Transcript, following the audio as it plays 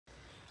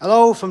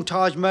Hello from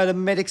Taj Murder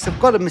Medics. I've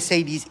got a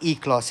Mercedes E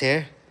Class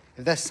here.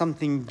 If that's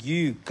something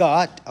you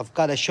got, I've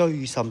got to show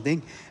you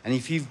something. And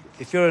if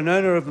you're an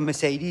owner of a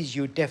Mercedes,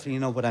 you definitely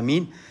know what I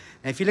mean.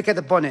 Now, if you look at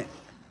the bonnet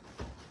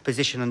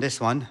position on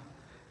this one,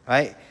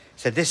 right?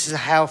 So this is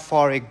how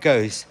far it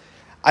goes.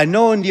 I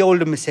know on the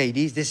older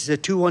Mercedes, this is a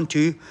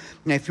 212.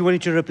 Now, if you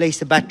wanted to replace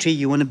the battery,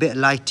 you want a bit of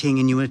lighting,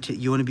 and you want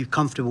to be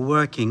comfortable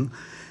working,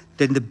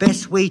 then the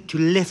best way to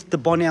lift the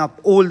bonnet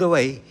up all the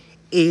way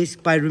is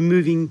by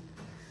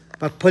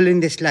pulling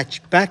this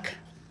latch back.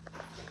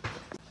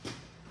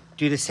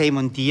 Do the same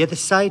on the other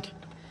side,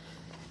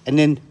 and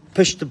then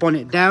push the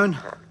bonnet down.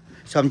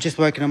 So I'm just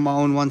working on my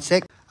own 1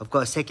 sec. I've got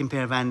a second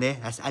pair of hand there.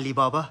 That's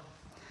Alibaba.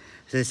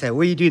 So they say,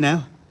 what you do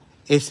now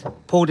is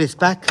pull this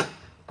back,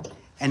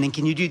 and then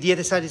can you do the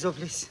other side as well,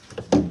 please?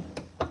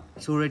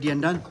 It's already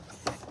undone.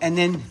 And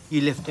then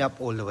you lift it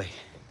up all the way.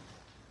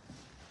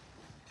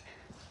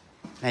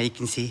 Now you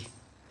can see.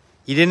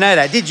 You didn't know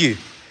that, did you?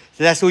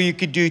 So that's all you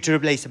could do to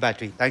replace the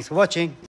battery. Thanks for watching.